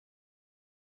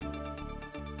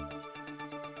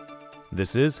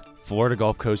This is Florida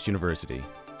Gulf Coast University.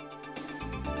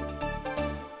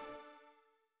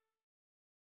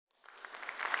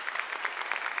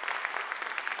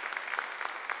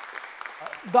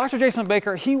 Dr. Jason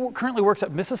Baker, he currently works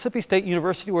at Mississippi State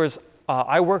University, whereas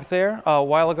I worked there a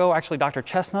while ago. Actually, Dr.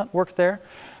 Chestnut worked there,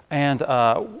 and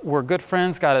we're good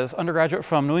friends. Got his undergraduate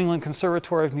from New England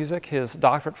Conservatory of Music, his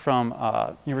doctorate from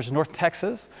University of North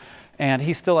Texas, and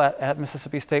he's still at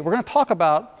Mississippi State. We're going to talk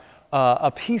about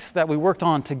a piece that we worked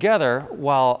on together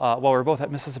while we were both at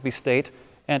Mississippi State.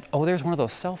 And oh, there's one of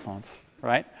those cell phones,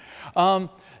 right?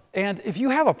 And if you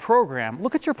have a program,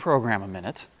 look at your program a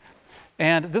minute.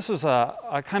 And this was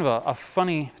a kind of a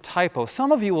funny typo.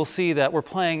 Some of you will see that we're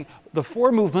playing the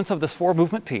 4 movements of this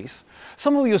 4-movement piece.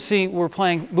 Some of you will see we're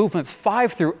playing movements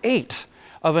 5 through 8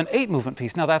 of an 8-movement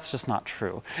piece. Now that's just not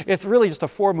true. It's really just a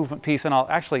 4-movement piece, and I'll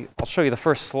show you the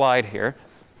first slide here.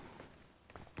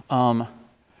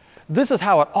 This is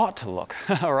how it ought to look,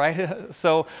 all right?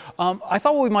 So I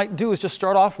thought what we might do is just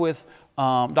start off with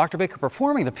Dr. Baker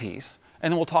performing the piece,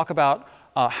 and then we'll talk about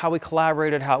how we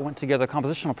collaborated, how it went together, the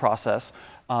compositional process,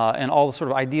 and all the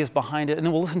sort of ideas behind it. And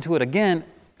then we'll listen to it again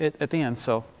at the end.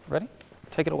 So, ready?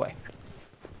 Take it away.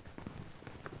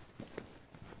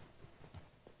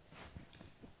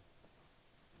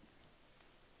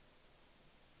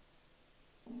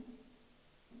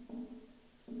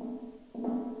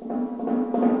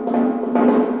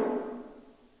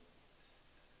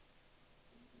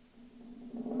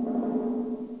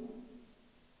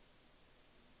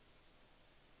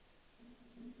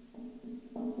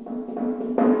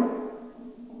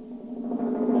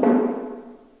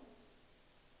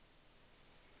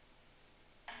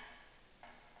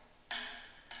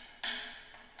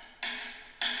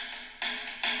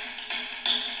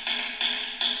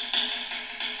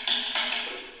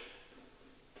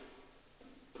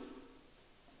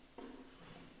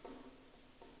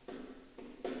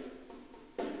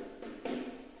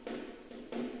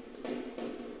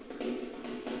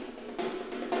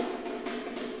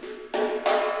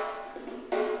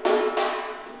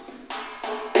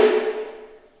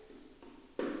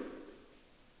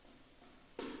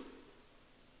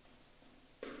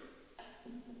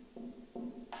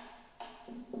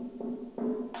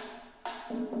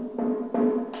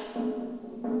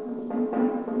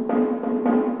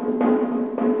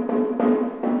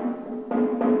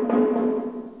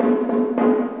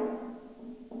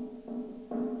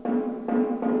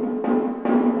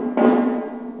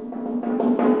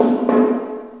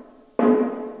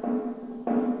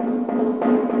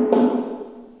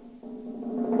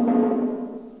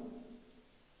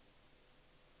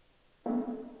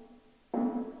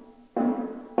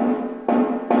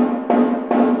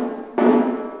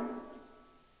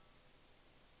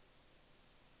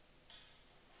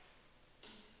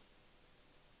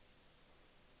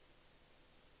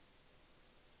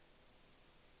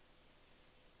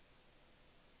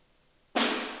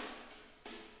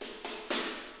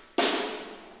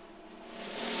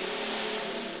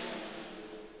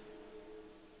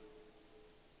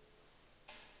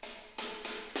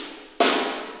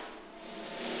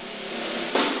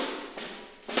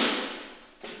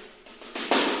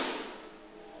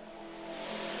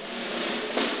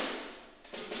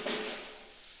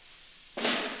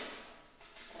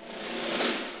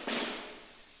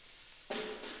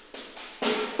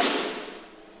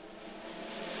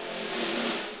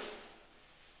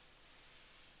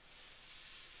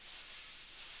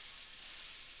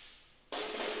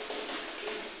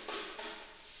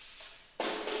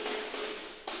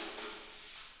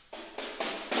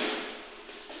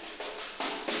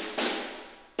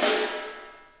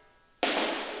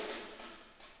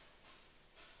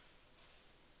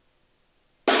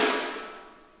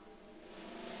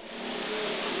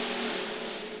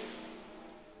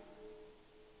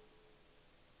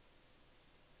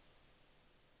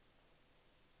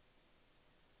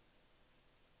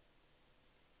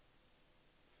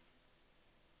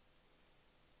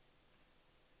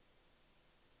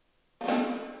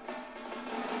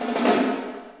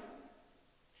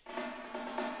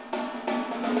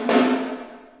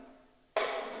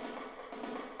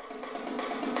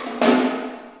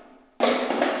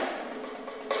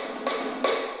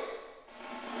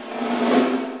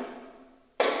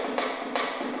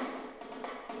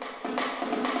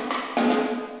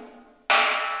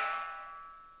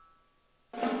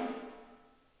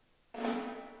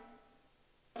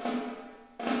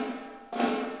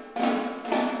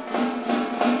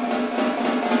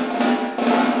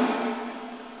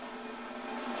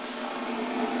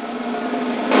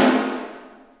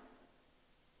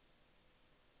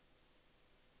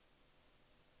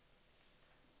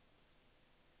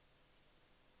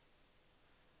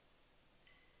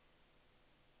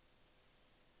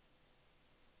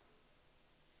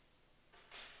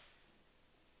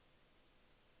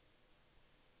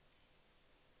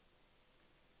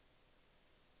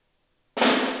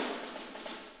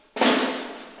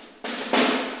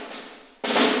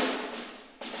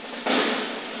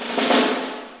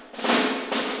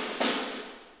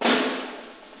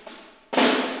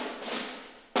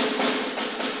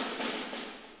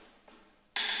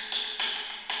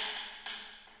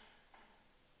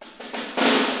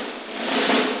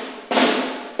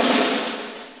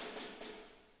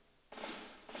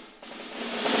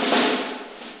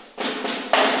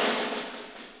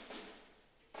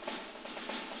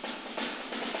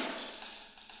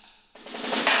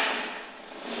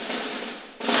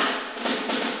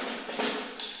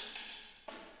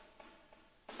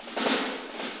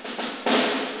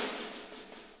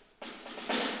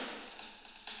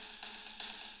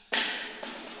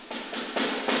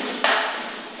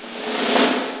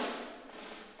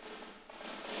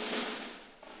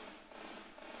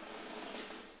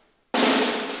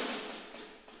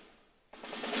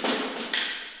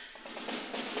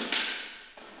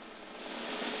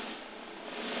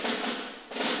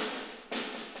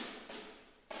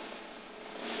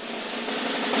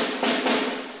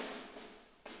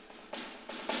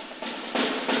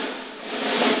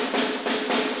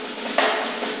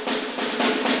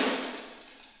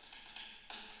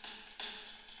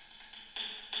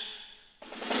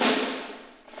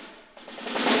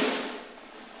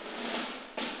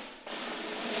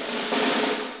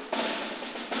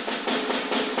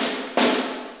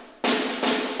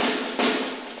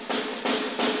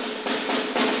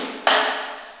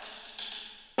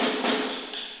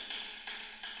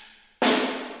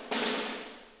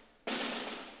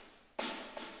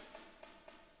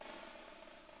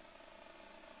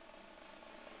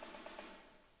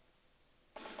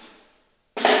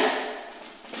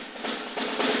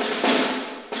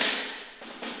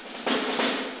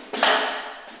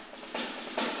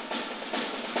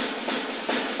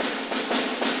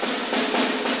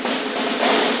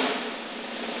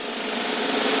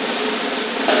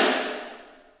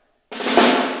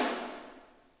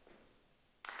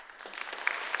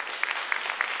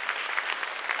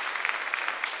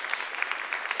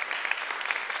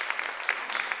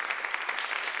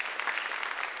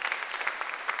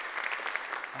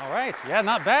 right. Yeah,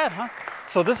 not bad, huh?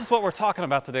 So this is what we're talking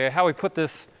about today, how we put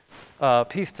this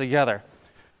piece together.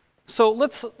 So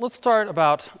let's start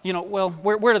about, well,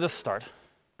 where did this start,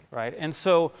 right? And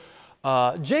so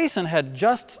Jason had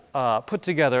just put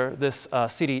together this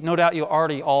CD. No doubt you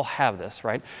already all have this,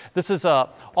 right? This is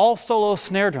all solo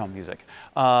snare drum music,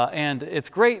 and it's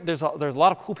great. There's a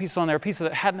lot of cool pieces on there, pieces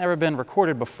that hadn't ever been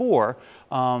recorded before.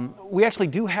 We actually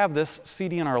do have this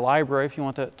CD in our library if you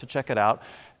want to check it out.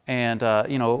 And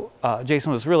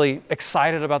Jason was really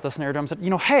excited about the snare drum. Said,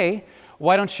 hey,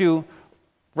 why don't you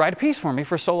write a piece for me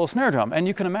for solo snare drum? And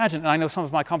you can imagine, and I know some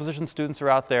of my composition students are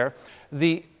out there,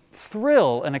 the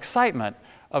thrill and excitement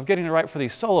of getting to write for the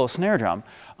solo snare drum.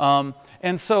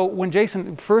 And so when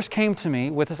Jason first came to me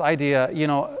with this idea,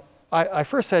 I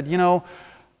first said,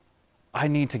 I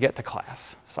need to get to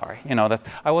class. Sorry,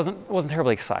 I wasn't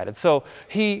terribly excited. So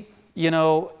he,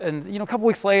 and a couple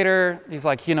weeks later, he's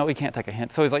like, he can't take a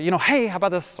hint. So he's like, hey, how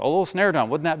about this solo snare drum?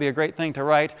 Wouldn't that be a great thing to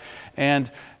write? And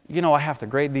I have to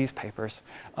grade these papers.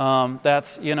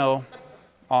 That's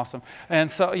awesome.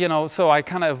 And so, so I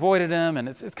kind of avoided him, and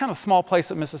it's kind of a small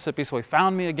place at Mississippi, so he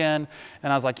found me again,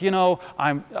 and I was like,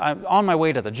 I'm on my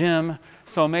way to the gym,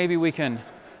 so maybe we can,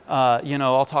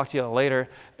 I'll talk to you later.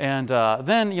 And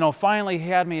then, finally he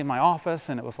had me in my office,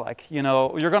 and it was like, you're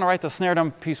going to write the snare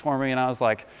drum piece for me, and I was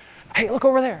like, hey, look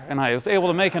over there, and I was able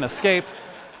to make an escape.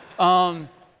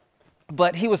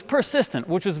 But he was persistent,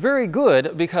 which was very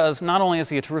good because not only is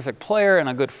he a terrific player and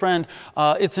a good friend,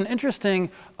 it's an interesting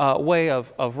way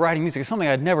of writing music. It's something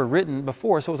I'd never written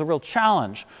before, so it was a real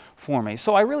challenge for me.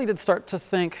 So I really did start to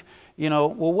think,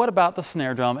 well, what about the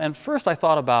snare drum? And first I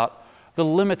thought about the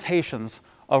limitations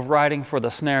of writing for the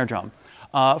snare drum.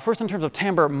 First, in terms of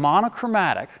timbre,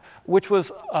 monochromatic, which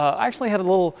was, I actually had a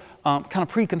little kind of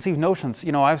preconceived notions.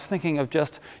 I was thinking of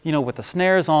just, with the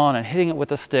snares on and hitting it with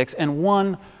the sticks and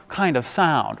one kind of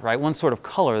sound, right? One sort of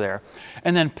color there.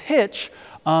 And then pitch,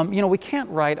 we can't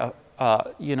write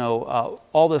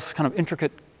all this kind of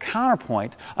intricate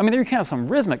counterpoint. I mean, you can have some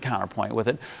rhythmic counterpoint with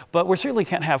it, but we certainly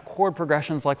can't have chord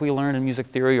progressions like we learned in music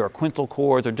theory, or quintal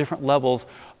chords, or different levels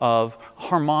of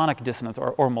harmonic dissonance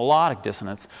or melodic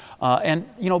dissonance. And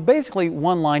basically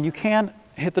one line, you can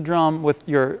hit the drum with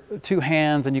your two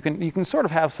hands, and you can sort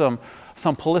of have some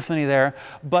polyphony there,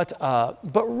 but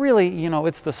really,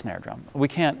 it's the snare drum. We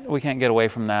can't get away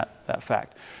from that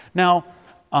fact. Now,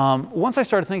 once I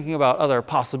started thinking about other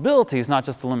possibilities, not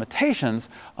just the limitations,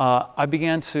 I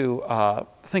began to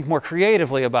think more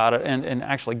creatively about it and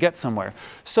actually get somewhere.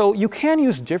 So you can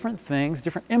use different things,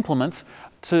 different implements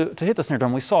to hit the snare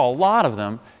drum. We saw a lot of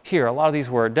them here. A lot of these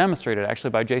were demonstrated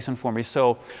actually by Jason for me.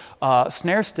 So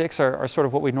snare sticks are sort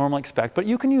of what we normally expect, but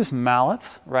you can use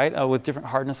mallets, right, with different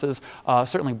hardnesses.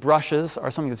 Certainly brushes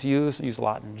are something that's used a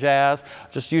lot in jazz.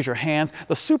 Just use your hands.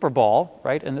 The super ball,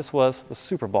 right, and this was the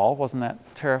super ball. Wasn't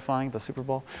that terrifying, the super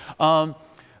ball?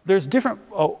 There's different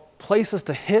places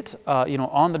to hit,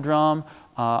 on the drum,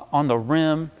 on the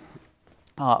rim,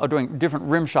 doing different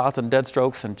rim shots and dead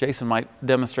strokes, and Jason might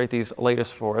demonstrate these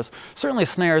latest for us. Certainly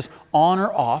snares on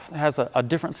or off has a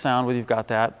different sound whether you've got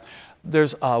that.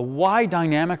 There's a wide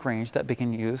dynamic range that we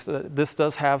can use. This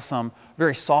does have some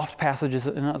very soft passages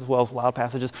in it as well as loud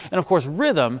passages. And of course,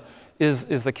 rhythm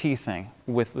is the key thing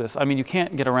with this. I mean, you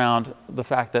can't get around the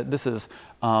fact that this is,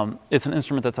 it's an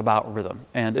instrument that's about rhythm.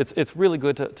 And it's really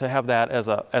good to have that as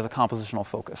a compositional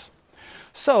focus.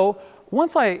 So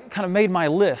once I kind of made my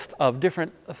list of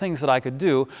different things that I could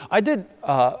do, I did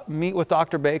meet with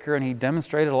Dr. Baker, and he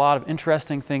demonstrated a lot of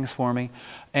interesting things for me.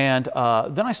 And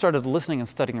then I started listening and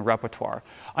studying repertoire.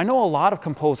 I know a lot of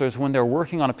composers, when they're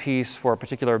working on a piece for a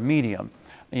particular medium,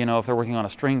 if they're working on a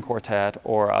string quartet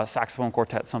or a saxophone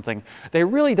quartet, something, they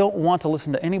really don't want to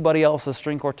listen to anybody else's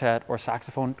string quartet or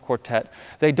saxophone quartet.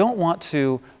 They don't want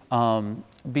to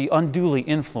be unduly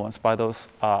influenced by those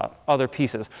other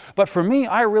pieces. But for me,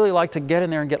 I really like to get in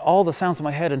there and get all the sounds in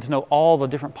my head and to know all the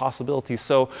different possibilities.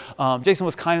 So Jason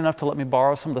was kind enough to let me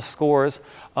borrow some of the scores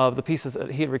of the pieces that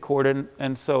he had recorded.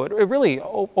 And so it really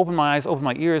opened my eyes, opened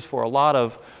my ears for a lot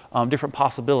of different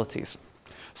possibilities.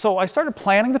 So I started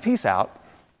planning the piece out.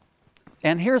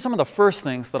 And here's some of the first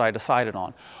things that I decided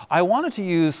on. I wanted to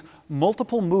use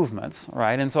multiple movements,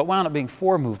 right? And so it wound up being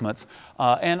 4 movements.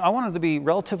 And I wanted it to be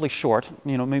relatively short,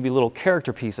 maybe little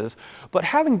character pieces. But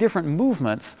having different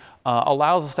movements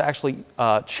allows us to actually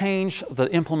change the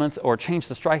implements or change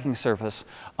the striking surface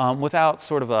without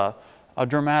sort of a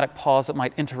dramatic pause that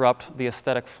might interrupt the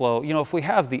aesthetic flow. If we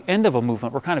have the end of a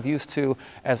movement, we're kind of used to,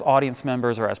 as audience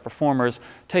members or as performers,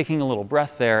 taking a little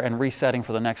breath there and resetting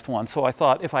for the next one. So I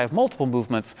thought if I have multiple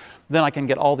movements, then I can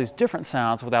get all these different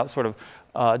sounds without sort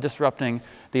of disrupting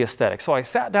the aesthetic. So I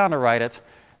sat down to write it,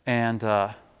 and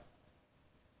I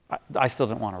still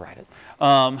didn't want to write it.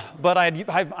 But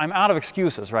I'm out of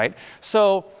excuses, right?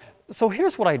 So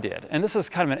here's what I did, and this is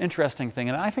kind of an interesting thing,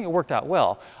 and I think it worked out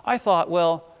well. I thought,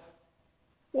 well,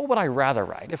 what would I rather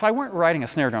write? If I weren't writing a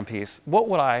snare drum piece, what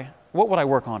would I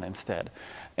work on instead?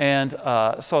 And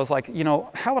so I was like, you know,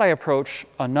 how would I approach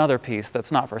another piece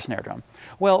that's not for a snare drum?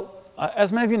 Well,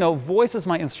 as many of you know, voice is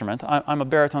my instrument. I'm a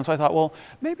baritone, so I thought, well,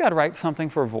 maybe I'd write something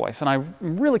for voice. And I'm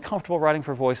really comfortable writing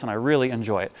for voice, and I really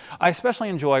enjoy it. I especially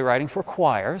enjoy writing for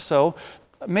choir, so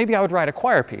maybe I would write a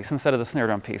choir piece instead of the snare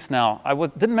drum piece. Now, I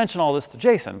didn't mention all this to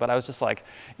Jason, but I was just like,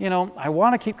 you know, I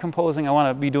want to keep composing. I want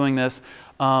to be doing this.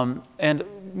 And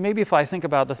maybe if I think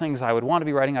about the things I would want to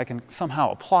be writing, I can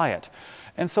somehow apply it.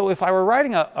 And so if I were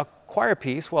writing a choir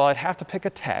piece, well, I'd have to pick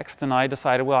a text. And I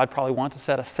decided, well, I'd probably want to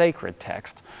set a sacred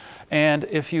text. And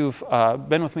if you've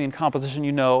been with me in composition,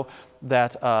 you know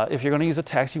that if you're going to use a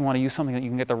text, you want to use something that you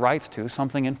can get the rights to,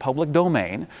 something in public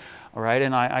domain. All right,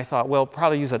 and I thought, well,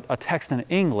 probably use a text in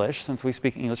English. Since we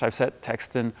speak English, I've set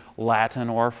text in Latin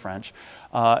or French.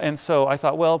 And so I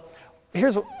thought, well,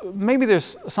 maybe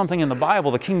there's something in the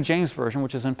Bible, the King James Version,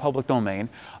 which is in public domain.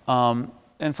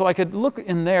 And so I could look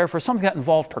in there for something that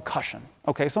involved percussion.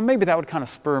 Okay, so maybe that would kind of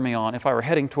spur me on if I were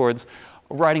heading towards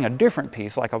writing a different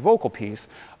piece, like a vocal piece.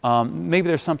 Maybe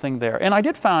there's something there. And I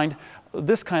did find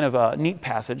this kind of a neat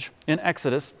passage in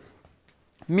Exodus.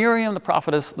 Miriam, the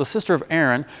prophetess, the sister of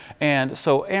Aaron, and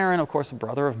so Aaron, of course, the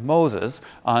brother of Moses,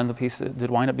 and the piece that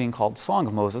did wind up being called Song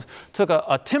of Moses, took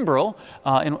a timbrel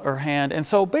in her hand, and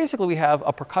so basically we have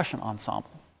a percussion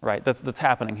ensemble, right, that's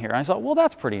happening here. And I thought, well,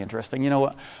 that's pretty interesting. You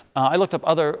know, I looked up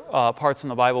other parts in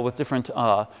the Bible with different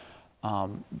talking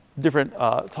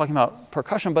about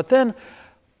percussion, but then,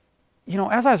 you know,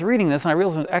 as I was reading this, and I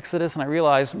realized in Exodus, and I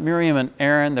realized Miriam and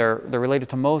Aaron, they're related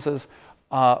to Moses.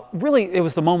 Really, it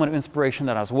was the moment of inspiration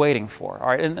that I was waiting for. All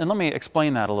right, and let me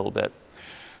explain that a little bit.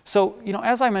 So, you know,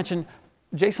 as I mentioned,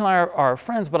 Jason and I are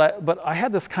friends, but I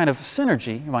had this kind of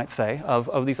synergy, you might say,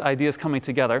 of these ideas coming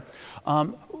together.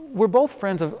 We're both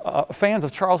fans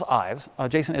of Charles Ives.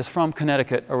 Jason is from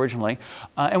Connecticut originally,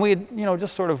 and we had, you know,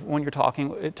 just sort of when you're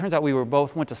talking, it turns out we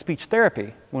both went to speech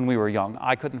therapy when we were young.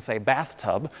 I couldn't say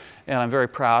bathtub, and I'm very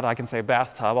proud I can say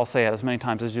bathtub. I'll say it as many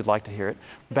times as you'd like to hear it.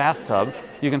 Bathtub.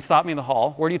 You can stop me in the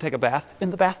hall. Where do you take a bath? In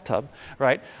the bathtub,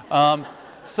 right? But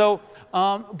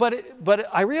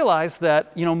I realized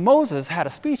that, you know, Moses had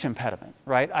a speech impediment,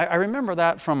 right? I remember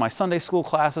that from my Sunday school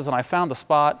classes, and I found the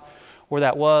spot where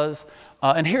that was.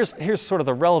 And here's sort of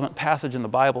the relevant passage in the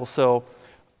Bible. So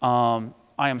I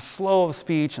am slow of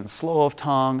speech and slow of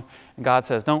tongue. And God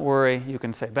says, don't worry, you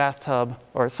can say bathtub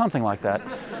or something like that.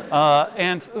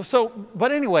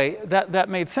 But anyway, that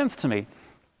made sense to me.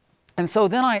 And so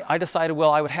then I decided,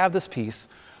 well, I would have this piece,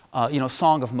 you know,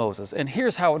 Song of Moses. And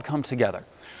here's how it would come together.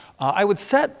 I would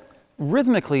set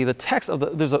rhythmically the text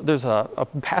of there's a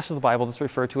passage of the Bible that's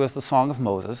referred to as the Song of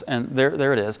Moses. And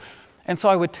there it is. And so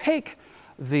I would take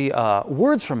the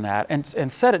words from that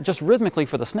and set it just rhythmically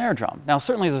for the snare drum. Now,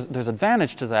 certainly there's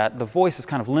advantage to that. The voice is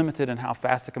kind of limited in how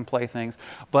fast it can play things,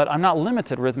 but I'm not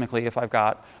limited rhythmically if I've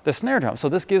got the snare drum. So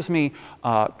this gives me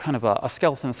kind of a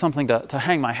skeleton, something to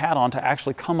hang my hat on to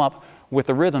actually come up with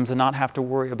the rhythms and not have to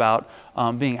worry about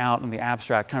being out in the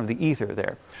abstract, kind of the ether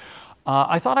there.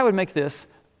 I thought I would make this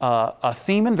a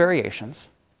theme and variations,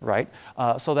 right?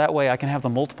 So that way I can have the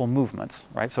multiple movements,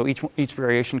 right? So each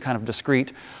variation kind of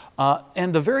discrete.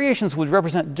 And the variations would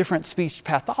represent different speech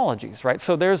pathologies, right?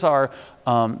 So there's our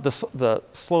the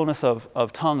slowness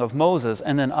of tongue of Moses,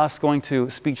 and then us going to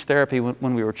speech therapy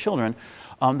when we were children.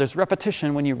 There's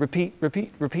repetition when you repeat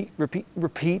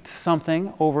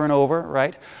something over and over,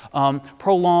 right?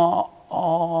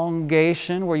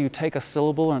 Prolongation, where you take a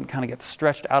syllable and kind of get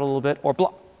stretched out a little bit, or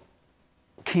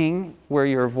blocking, where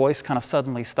your voice kind of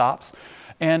suddenly stops.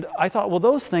 And I thought, well,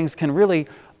 those things can really,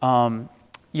 you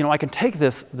know, I can take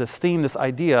this theme, this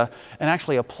idea, and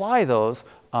actually apply those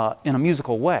in a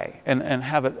musical way and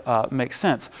have it make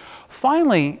sense.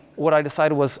 Finally, what I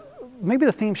decided was maybe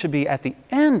the theme should be at the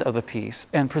end of the piece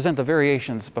and present the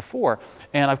variations before.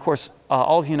 And of course,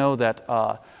 all of you know that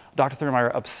Dr.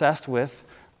 Thurmeyer obsessed with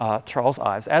Charles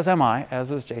Ives, as am I,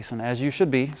 as is Jason, as you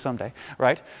should be someday,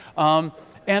 right?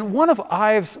 And one of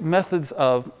Ives' methods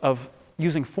of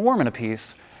using form in a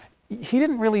piece, he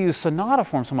didn't really use sonata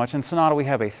form so much. In sonata, we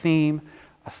have a theme,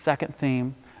 a second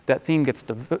theme. That theme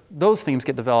those themes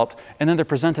get developed, and then they're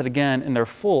presented again in their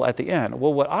full at the end.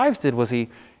 Well, what Ives did was he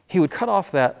he would cut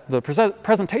off the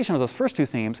presentation of those first two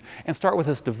themes and start with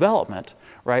his development,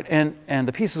 right? And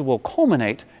the pieces will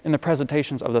culminate in the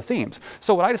presentations of the themes.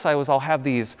 So what I decided was I'll have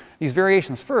these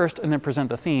variations first and then present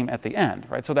the theme at the end,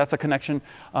 right? So that's a connection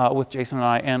with Jason and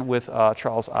I and with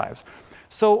Charles Ives.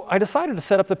 So I decided to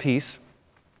set up the piece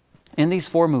in these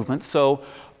 4 movements. So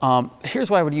here's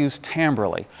why I would use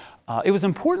timbrely. It was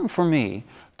important for me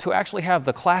to actually have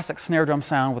the classic snare drum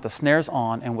sound with the snares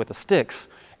on and with the sticks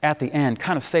at the end,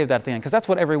 kind of save that at the end, because that's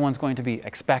what everyone's going to be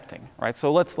expecting, right?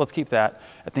 So let's keep that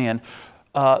at the end.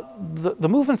 The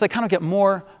movements, they kind of get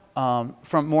more,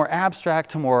 from more abstract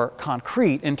to more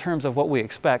concrete in terms of what we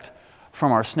expect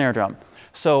from our snare drum.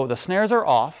 So the snares are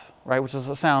off, right, which is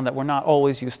a sound that we're not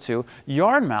always used to.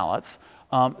 Yarn mallets,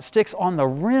 sticks on the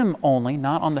rim only,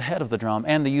 not on the head of the drum,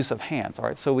 and the use of hands, all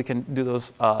right? So we can do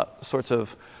those sorts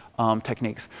of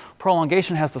techniques.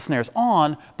 Prolongation has the snares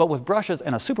on, but with brushes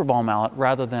and a super ball mallet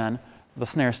rather than the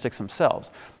snare sticks themselves.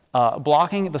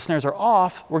 Blocking, the snares are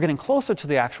off. We're getting closer to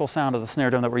the actual sound of the snare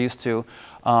drum that we're used to.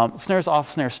 Snares off,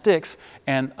 snare sticks,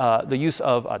 and the use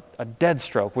of a dead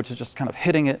stroke, which is just kind of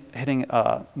hitting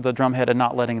the drum head and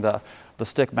not letting the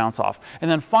stick bounce off. And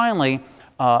then finally,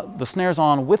 the snares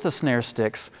on with the snare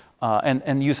sticks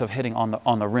and use of hitting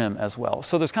on the rim as well.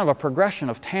 So there's kind of a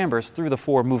progression of timbres through the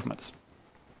 4 movements.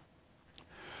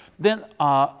 Then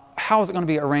how is it going to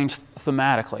be arranged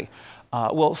thematically?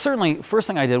 Well, certainly, first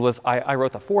thing I did was I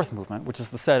wrote the 4th movement, which is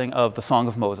the setting of the Song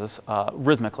of Moses,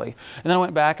 rhythmically. And then I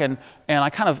went back and I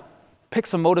kind of picked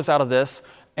some motives out of this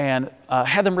and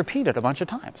had them repeated a bunch of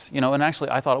times. You know, and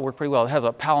actually I thought it worked pretty well. It has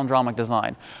a palindromic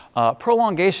design.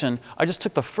 Prolongation, I just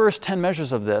took the first 10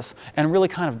 measures of this and really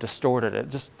kind of distorted it,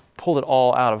 just pulled it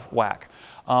all out of whack.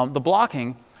 The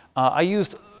blocking, I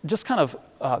used just kind of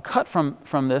cut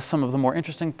from this some of the more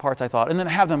interesting parts I thought, and then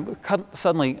have them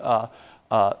suddenly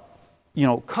you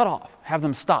know, cut off, have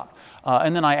them stop.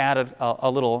 And then I added a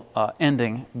little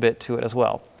ending bit to it as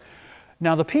well.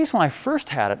 Now the piece when I first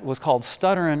had it was called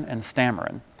Stutterin' and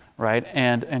Stammerin', right?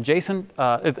 And Jason,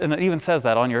 and it even says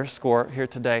that on your score here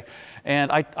today.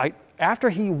 And I after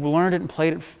he learned it and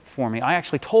played it for me, I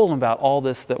actually told him about all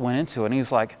this that went into it, and he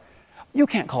was like, you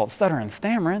can't call it Stutterin' and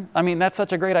Stammerin'. I mean, that's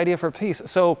such a great idea for a piece.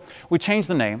 So we changed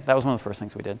the name. That was one of the first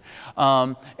things we did.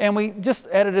 And we just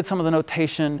edited some of the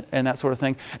notation and that sort of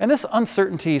thing. And this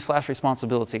uncertainty /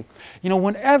 responsibility, you know,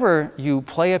 whenever you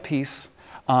play a piece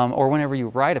or whenever you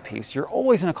write a piece, you're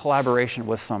always in a collaboration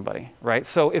with somebody, right?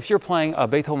 So if you're playing a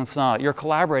Beethoven sonata, you're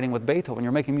collaborating with Beethoven,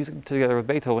 you're making music together with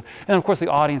Beethoven, and of course the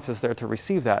audience is there to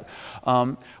receive that.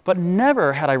 But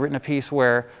never had I written a piece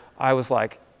where I was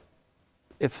like,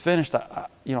 it's finished,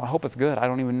 you know, I hope it's good, I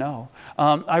don't even know.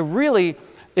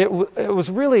 It was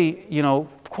really, you know,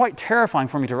 quite terrifying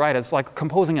for me to write. It's like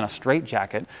composing in a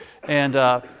straitjacket. And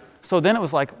so then it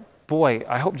was like, boy,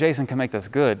 I hope Jason can make this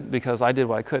good, because I did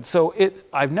what I could. So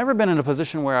I've never been in a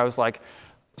position where I was like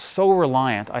so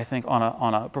reliant, I think,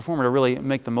 on a performer to really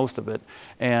make the most of it.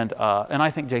 And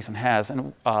I think Jason has,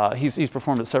 and he's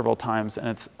performed it several times,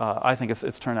 and I think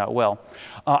it's turned out well.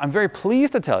 I'm very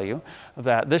pleased to tell you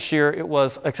that this year it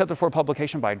was accepted for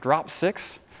publication by Drop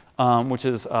 6, which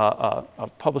is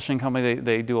a publishing company.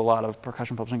 They do a lot of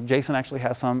percussion publishing. Jason actually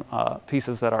has some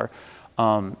pieces that are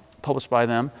published by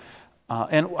them.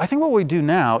 And I think what we do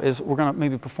now is we're going to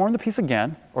maybe perform the piece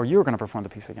again, or you're going to perform the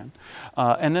piece again,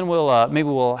 and then maybe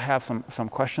we'll have some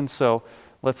questions. So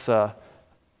let's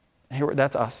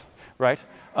that's us, right?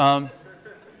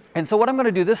 And so what I'm going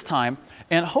to do this time,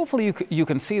 and hopefully you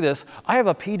can see this, I have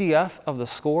a PDF of the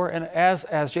score, and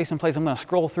as Jason plays, I'm going to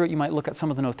scroll through it. You might look at some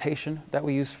of the notation that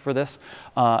we use for this.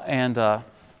 Are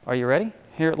you ready?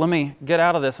 Here, let me get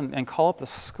out of this and call up the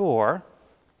score.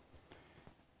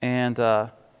 And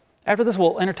after this,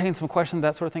 we'll entertain some questions,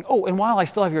 that sort of thing. Oh, and while I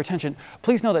still have your attention,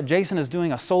 please know that Jason is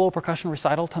doing a solo percussion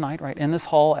recital tonight, right, in this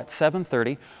hall at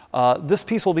 7:30. This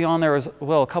piece will be on there as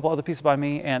well, a couple other pieces by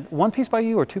me, and one piece by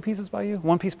you, or 2 pieces by you?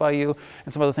 One piece by you,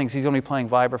 and some other things. He's going to be playing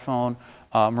vibraphone,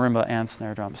 marimba, and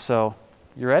snare drum. So,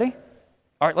 you ready?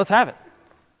 All right, let's have it.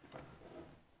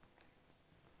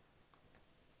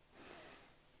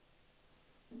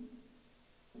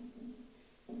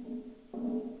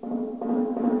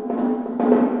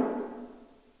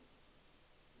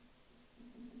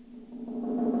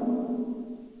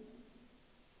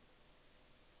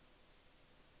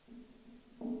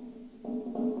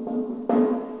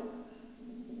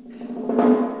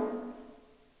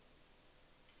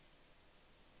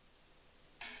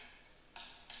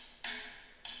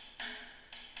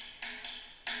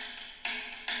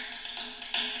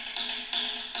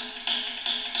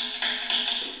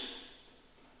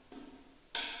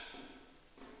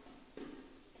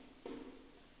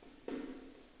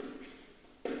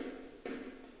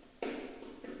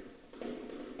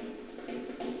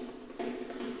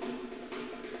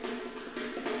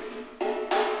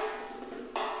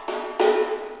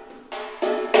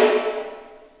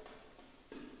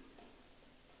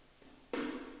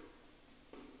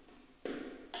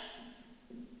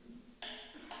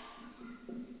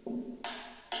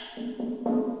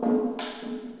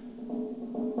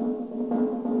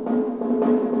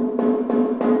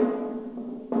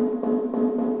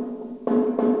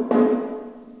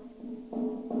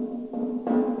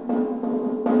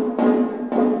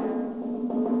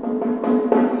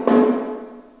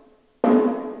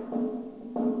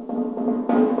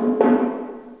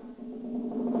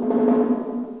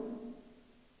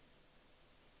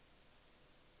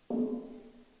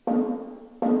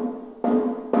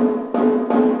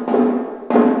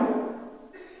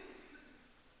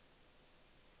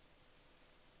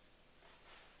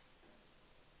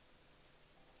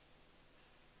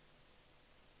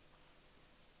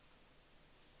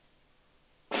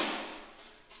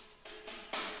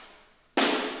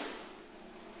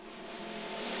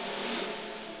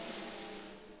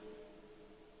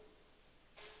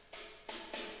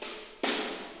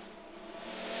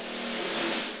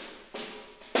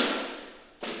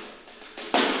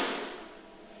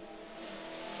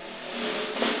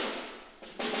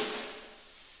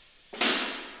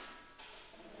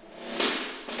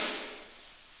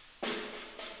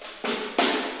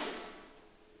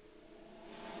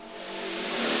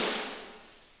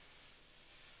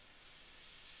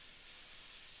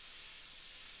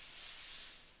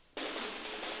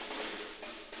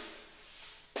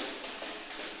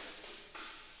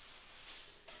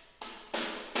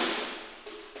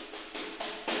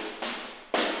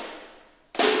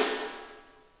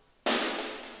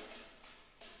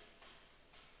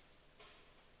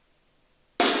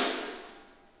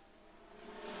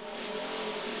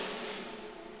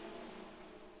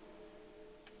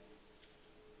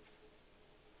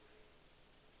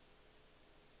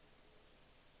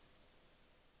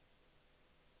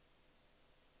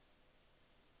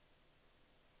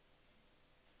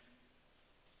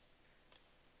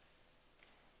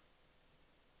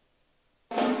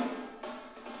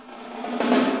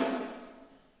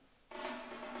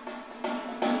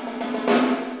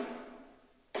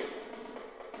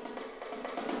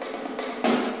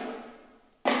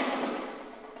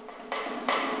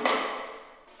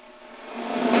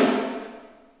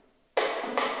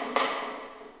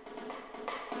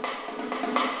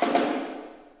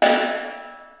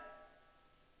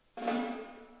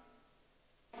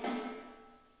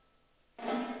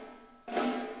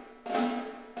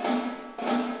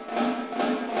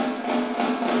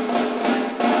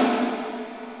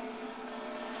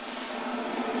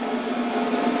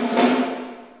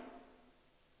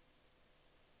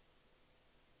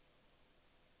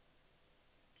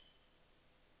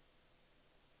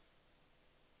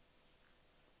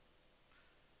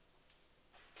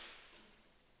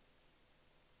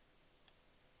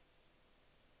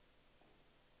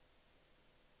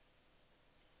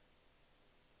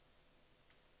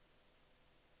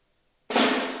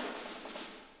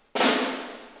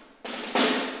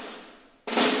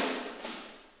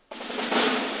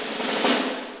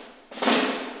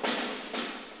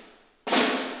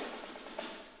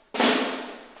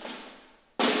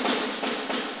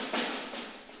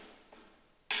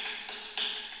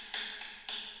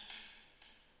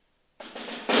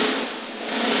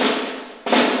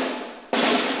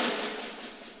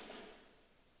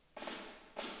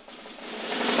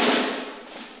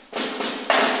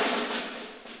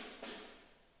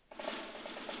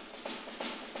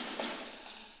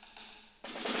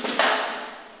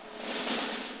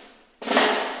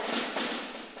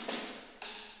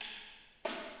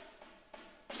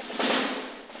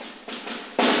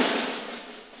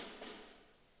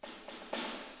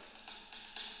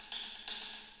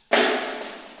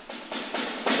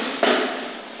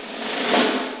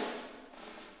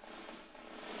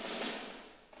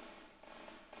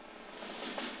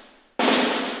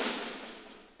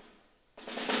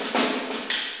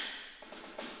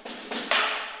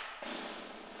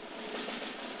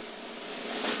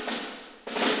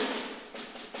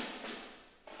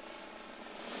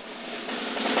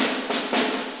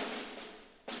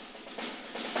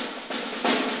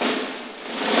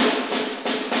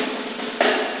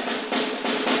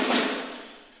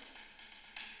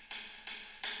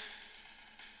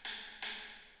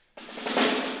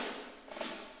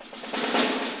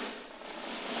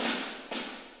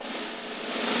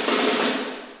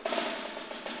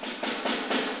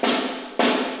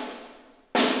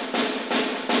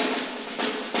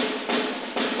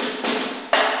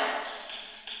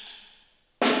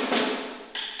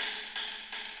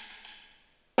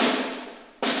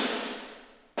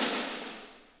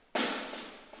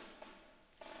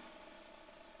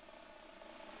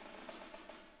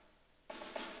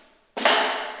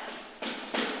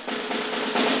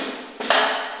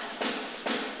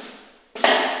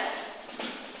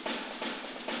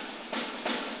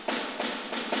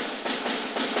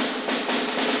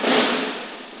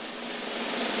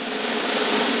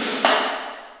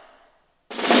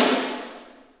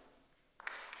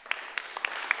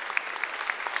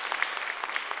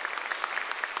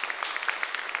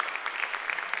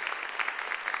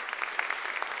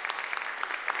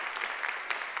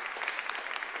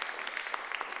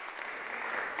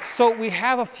 So we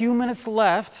have a few minutes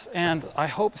left, and I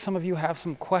hope some of you have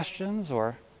some questions,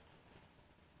 or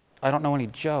I don't know any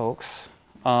jokes.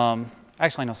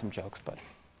 Actually, I know some jokes, but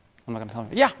I'm not going to tell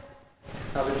them. Yeah?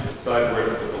 How did you decide where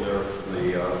to put the lyrics in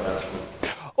the attachment?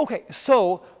 Okay,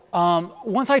 so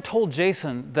once I told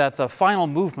Jason that the final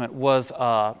movement was,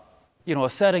 a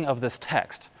setting of this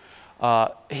text,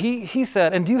 he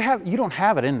said, and you don't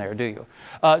have it in there, do you?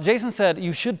 Jason said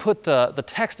you should put the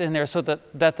text in there so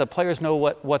that the players know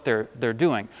what they're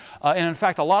doing. And in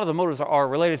fact, a lot of the motives are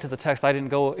related to the text. I didn't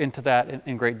go into that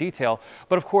in great detail.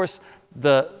 But of course,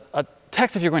 the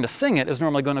text, if you're going to sing it, is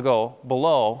normally going to go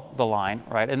below the line,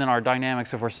 right? And then our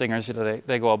dynamics, if we're singers,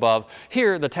 they go above.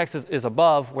 Here, the text is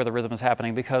above where the rhythm is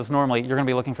happening, because normally you're going to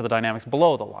be looking for the dynamics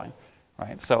below the line.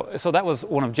 Right, so that was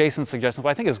one of Jason's suggestions, but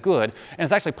I think it's good, and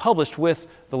it's actually published with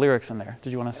the lyrics in there.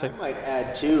 Did you want to say? I might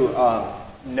add too,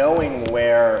 knowing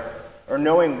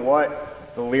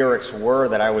what the lyrics were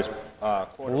that I was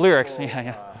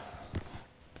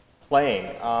playing.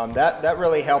 That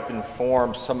really helped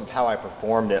inform some of how I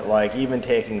performed it, like even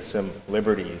taking some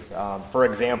liberties. For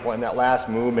example, in that last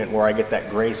movement where I get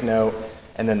that grace note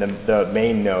and then the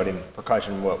main note in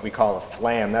percussion, what we call a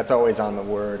flam, that's always on the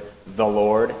word the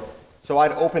Lord. So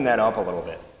I'd open that up a little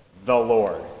bit, the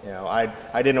Lord.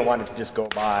 I didn't want it to just go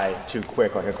by too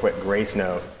quick, like a quick grace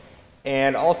note.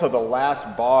 And also the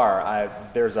last bar,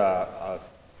 there's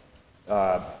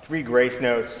three grace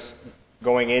notes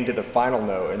going into the final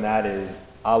note, and that is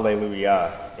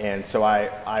Alleluia. And so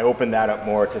I opened that up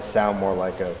more to sound more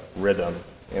like a rhythm,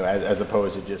 as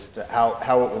opposed to just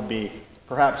how it would be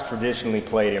perhaps traditionally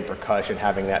played in percussion,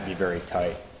 having that be very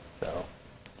tight. So,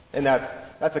 and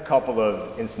that's a couple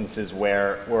of instances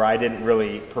where I didn't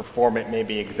really perform it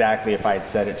maybe exactly if I had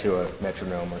set it to a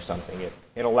metronome or something.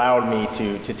 It allowed me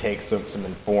to take some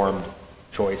informed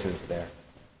choices there.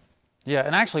 Yeah,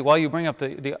 and actually, while you bring up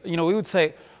we would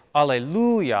say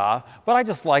Alleluia, but I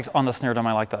just liked, on the snare drum,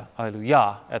 I like the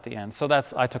Alleluia at the end. So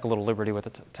I took a little liberty with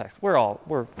the text.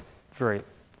 We're very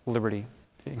liberty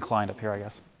inclined up here, I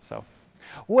guess. So,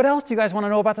 what else do you guys want to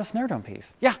know about the snare drum piece?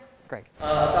 Yeah. Greg.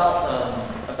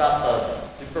 About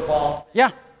the Super Bowl.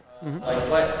 Yeah. Like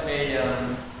what made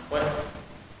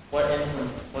what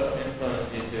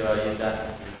influenced you to use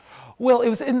that? Well, it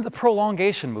was in the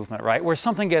prolongation movement, right, where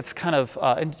something gets kind of.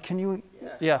 And can you?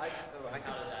 Yeah. I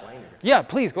can explain it. Yeah,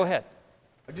 please go ahead.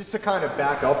 Just to kind of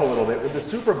back up a little bit with the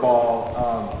Super Bowl,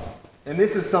 and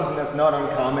this is something that's not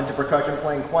uncommon to percussion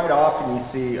playing. Quite often you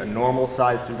see a normal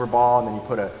size Super Bowl and then you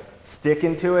put a stick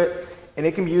into it. And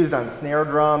it can be used on a snare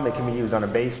drum, it can be used on a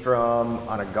bass drum,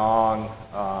 on a gong,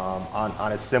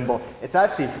 on a cymbal. It's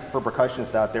actually, for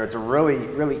percussionists out there, it's a really,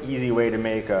 really easy way to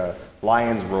make a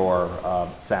lion's roar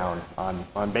sound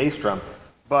on bass drum.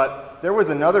 But there was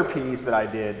another piece that I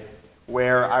did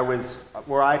where I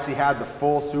actually had the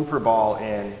full Super Bowl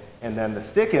in and then the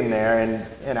stick in there,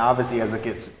 and obviously as it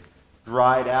gets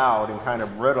dried out and kind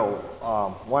of brittle,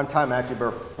 one time actually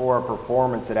before a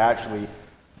performance it actually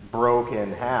broke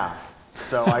in half.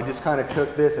 So I just kind of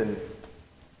took this and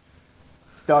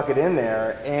stuck it in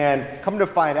there, and come to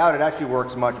find out, it actually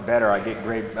works much better. I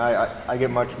get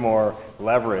much more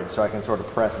leverage, so I can sort of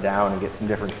press down and get some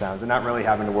different sounds, and not really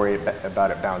having to worry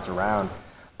about it bounce around.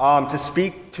 To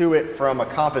speak to it from a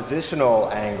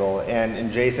compositional angle,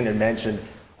 and Jason had mentioned,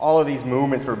 all of these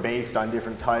movements were based on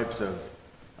different types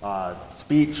of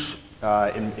speech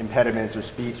impediments or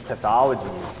speech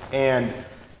pathologies, and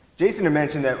Jason had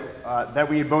mentioned that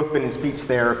we had both been in speech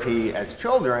therapy as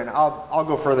children. I'll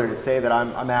go further to say that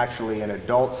I'm actually an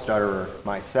adult stutterer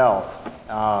myself.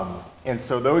 And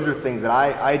so those are things that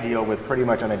I deal with pretty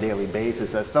much on a daily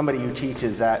basis as somebody who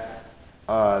teaches at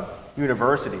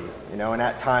university, and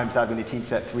at times having to teach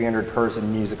that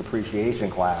 300-person music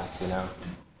appreciation class,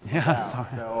 Yeah,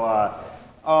 sorry.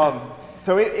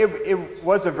 So it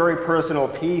was a very personal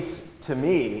piece to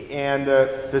me, and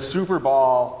the Super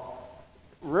Bowl,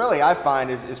 really, I find,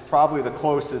 is probably the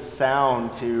closest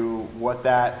sound to what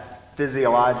that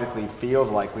physiologically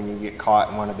feels like when you get caught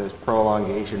in one of those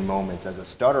prolongation moments as a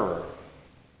stutterer.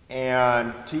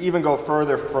 And to even go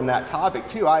further from that topic,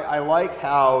 too, I like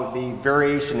how the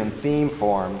variation in theme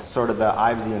form, sort of the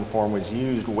Ivesian form, was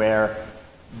used, where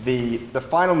the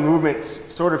final movement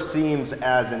sort of seems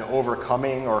as an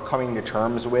overcoming or coming to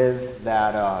terms with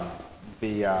that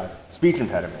the speech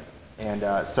impediment. And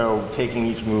so taking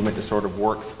each movement to sort of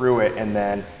work through it, and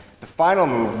then the final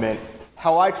movement,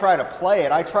 how I try to play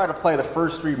it, I try to play the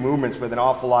first three movements with an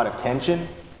awful lot of tension,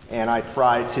 and I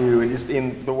try to, just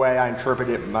in the way I interpret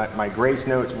it, my grace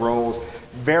notes, rolls,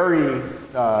 very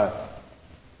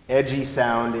edgy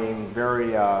sounding,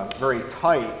 very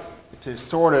tight, to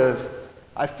sort of,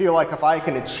 I feel like if I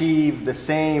can achieve the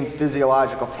same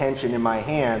physiological tension in my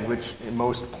hand, which in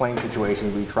most playing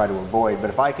situations we try to avoid, but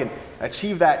if I can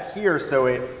achieve that here so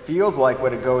it feels like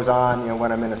what it goes on, you know,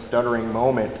 when I'm in a stuttering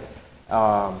moment,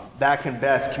 that can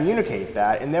best communicate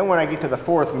that. And then when I get to the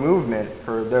fourth movement,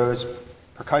 for those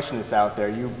percussionists out there,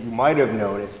 you might have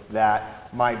noticed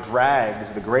that my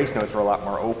drags, the grace notes, are a lot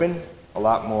more open, a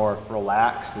lot more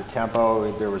relaxed. The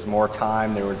tempo, there was more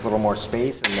time, there was a little more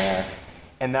space in there.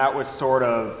 And that was sort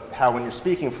of how, when you're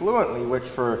speaking fluently, which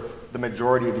for the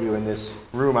majority of you in this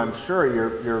room, I'm sure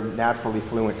you're naturally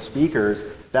fluent speakers,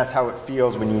 that's how it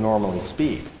feels when you normally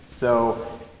speak.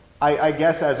 So I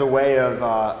guess as a way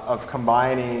of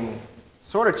combining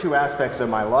sort of two aspects of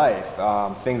my life,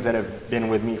 things that have been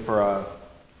with me for a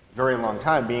very long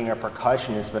time, being a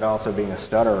percussionist, but also being a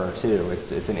stutterer too.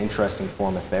 It's an interesting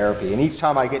form of therapy. And each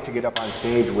time I get up on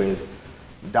stage with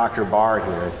Dr. Bahr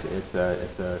here,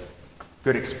 it's a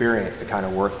good experience to kind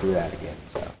of work through that again.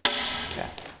 So, yeah.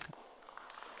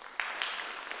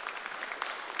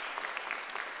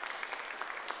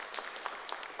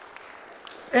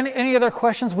 Any other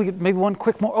questions? We could maybe one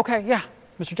quick more. Okay, yeah,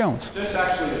 Mr. Jones. Just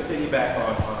actually to piggyback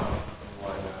on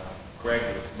what Greg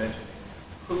was mentioning.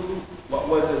 What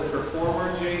was it,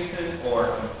 performer Jason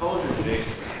or composer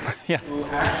Jason, Yeah. who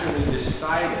actually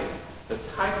decided the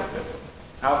type of it,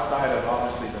 outside of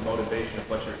obviously the motivation of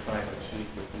what you're trying to achieve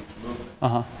with each movement?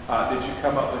 Did you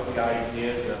come up with the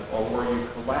ideas, or were you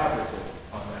collaborative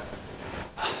on that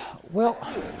particular? Well,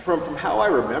 From how I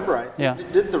remember,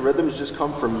 did the rhythms just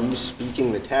come from you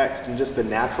speaking the text and just the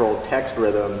natural text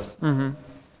rhythms? Mm-hmm.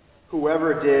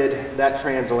 Whoever did that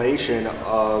translation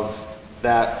of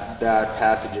that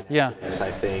passage in Exodus,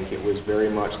 I think it was very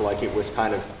much like it was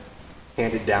kind of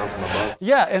handed down from above.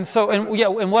 Yeah,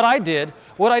 and what I did,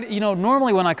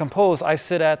 normally when I compose, I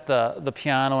sit at the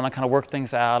piano and I kind of work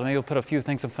things out, and maybe I'll put a few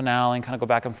things in finale and kind of go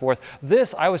back and forth.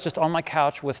 This, I was just on my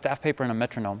couch with staff paper and a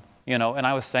metronome, and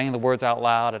I was saying the words out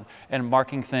loud and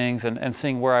marking things and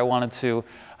seeing where I wanted to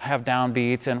have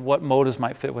downbeats and what motives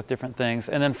might fit with different things.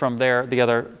 And then from there, the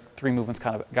other three movements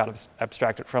kind of got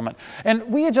abstracted from it. And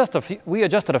we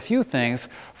adjusted a few things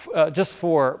just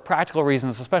for practical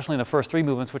reasons, especially in the first three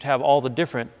movements, which have all the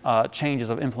different changes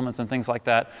of implements and things like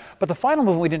that. But the final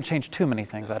movement, we didn't change too many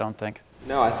things, I don't think.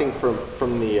 No, I think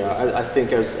from the, I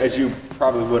think as you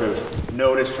probably would have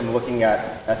noticed from looking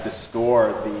at the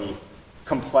score, the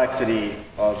complexity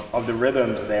of the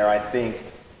rhythms there, I think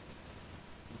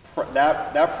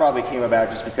that probably came about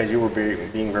just because you were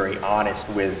being very honest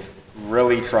with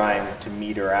really trying to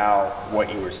meter out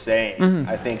what you were saying. Mm-hmm.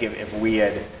 I think if we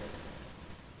had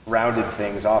rounded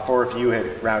things off, or if you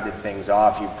had rounded things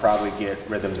off, you'd probably get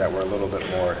rhythms that were a little bit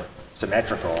more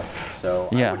symmetrical. So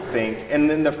I would think, and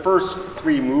then the first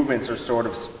three movements are sort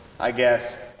of, I guess,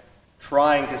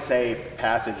 trying to say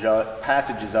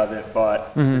passages of it,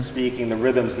 but speaking, the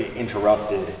rhythms get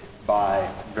interrupted by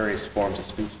various forms of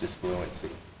speech disfluency.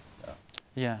 So.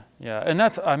 Yeah, and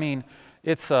that's, I mean,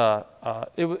 it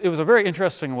was a very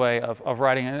interesting way of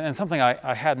writing, and something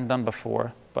I hadn't done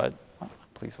before, but I'm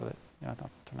pleased with it. Yeah,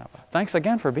 thanks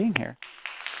again for being here.